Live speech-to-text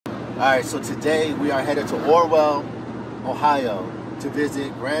Alright, so today we are headed to Orwell, Ohio to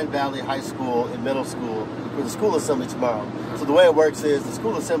visit Grand Valley High School and Middle School for the school assembly tomorrow. So the way it works is the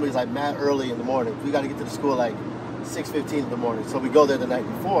school assembly is like mad early in the morning. We got to get to the school like 6:15 in the morning. So we go there the night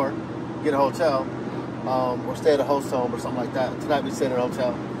before, get a hotel, or stay at a host home or something like that. Tonight we stay in a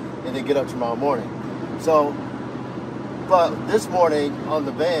hotel and then get up tomorrow morning. So, but this morning on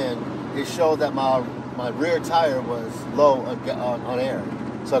the van, it showed that my rear tire was low on air.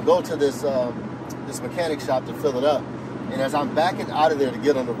 So I go to this mechanic shop to fill it up, and as I'm backing out of there to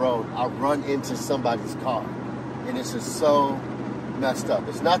get on the road, I run into somebody's car, and it's just so messed up.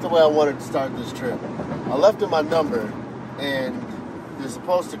 It's not the way I wanted to start this trip. I left them my number, and they're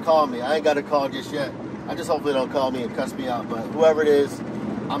supposed to call me. I ain't got a call just yet. I just hopefully don't call me and cuss me out, but whoever it is,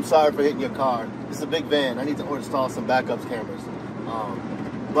 I'm sorry for hitting your car. It's a big van. I need to install some backup cameras.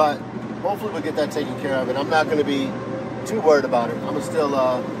 But hopefully we'll get that taken care of, and I'm not going to be too worried about it. I'm going to still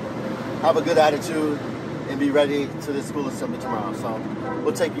have a good attitude and be ready to this school assembly tomorrow. So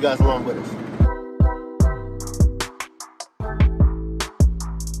we'll take you guys along with us.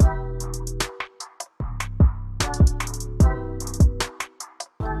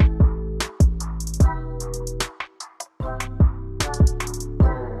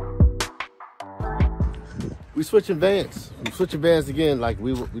 We switching vans. We switching vans again. Like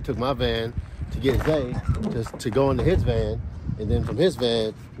we took my van to get Zay just to go into his van, and then from his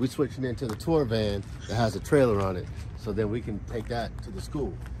van we switching into the tour van that has a trailer on it, so then we can take that to the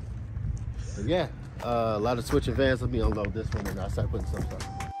school. But yeah, a lot of switching vans. Let me unload this one and I'll start putting some stuff.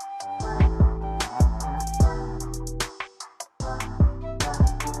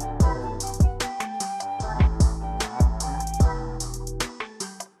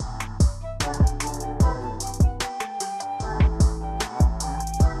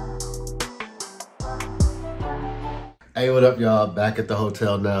 Hey, what up, y'all? Back at the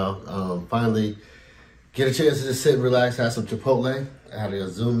hotel now. Finally get a chance to just sit and relax, have some Chipotle. I had a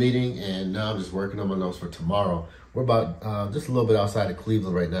Zoom meeting, and now I'm just working on my notes for tomorrow. We're about just a little bit outside of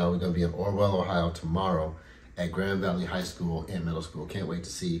Cleveland right now. We're going to be in Orwell, Ohio tomorrow at Grand Valley High School and Middle School. Can't wait to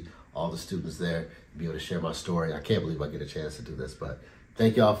see all the students there, be able to share my story. I can't believe I get a chance to do this, but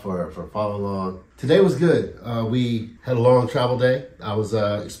thank y'all for following along. Today was good. We had a long travel day. I was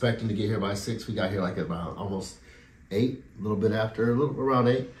expecting to get here by 6. We got here like about almost 8, a little bit after, around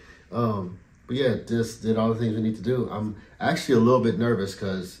 8. But yeah, just did all the things we need to do. I'm actually a little bit nervous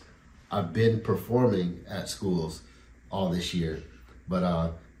because I've been performing at schools all this year,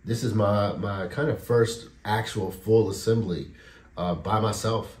 but this is my kind of first actual full assembly by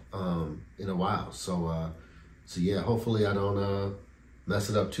myself in a while. So yeah, hopefully I don't mess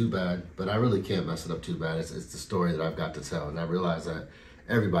it up too bad, but I really can't mess it up too bad. It's the story that I've got to tell, and I realize that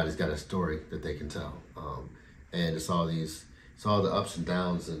everybody's got a story that they can tell. And it's all the ups and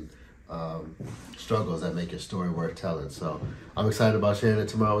downs and struggles that make your story worth telling. So I'm excited about sharing it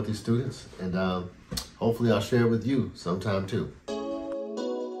tomorrow with these students, and hopefully I'll share it with you sometime too.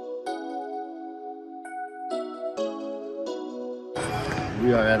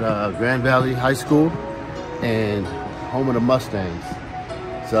 We are at Grand Valley High School and home of the Mustangs.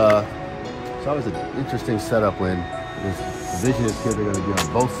 It's always an interesting setup when the vision is kids are going to be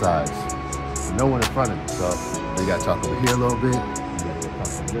on both sides. No one in front of me, so they got to talk over here a little bit, and they got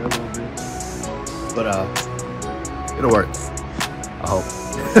to talk over there a little bit. But it'll work, I hope.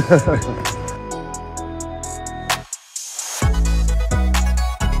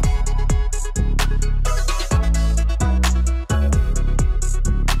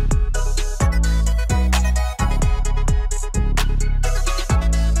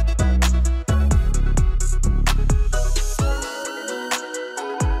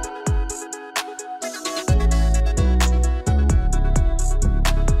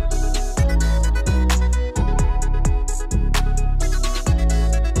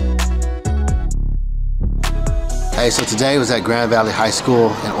 Hey, so today was at Grand Valley High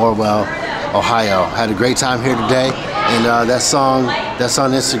School in Orwell, Ohio. Had a great time here today, and that song that's on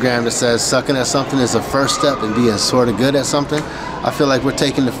Instagram that says sucking at something is the first step in being sort of good at something. I feel like we're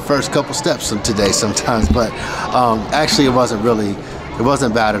taking the first couple steps today sometimes, but actually it wasn't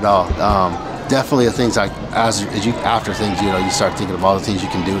bad at all. Definitely the things like after things, you start thinking of all the things you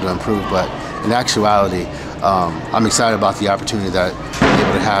can do to improve, but in actuality, I'm excited about the opportunity that I'm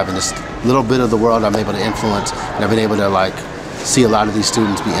able to have in this little bit of the world I'm able to influence, and I've been able to see a lot of these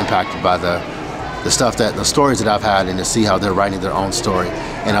students be impacted by the stories that I've had, and to see how they're writing their own story.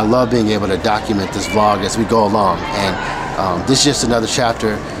 And I love being able to document this vlog as we go along. And this is just another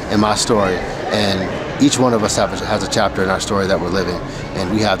chapter in my story, and each one of us has a chapter in our story that we're living,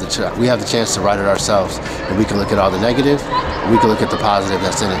 and we have the chance to write it ourselves, and we can look at all the negative, and we can look at the positive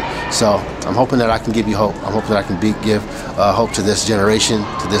that's in it. So I'm hoping that I can give you hope. I'm hoping that I can give hope to this generation,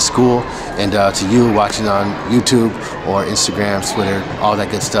 to this school, and to you watching on YouTube or Instagram, Twitter, all that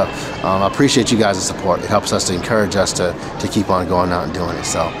good stuff. I appreciate you guys' support. It helps us to encourage us to keep on going out and doing it.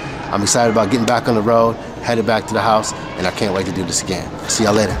 So I'm excited about getting back on the road, headed back to the house, and I can't wait to do this again. See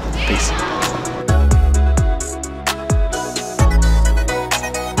y'all later. Peace.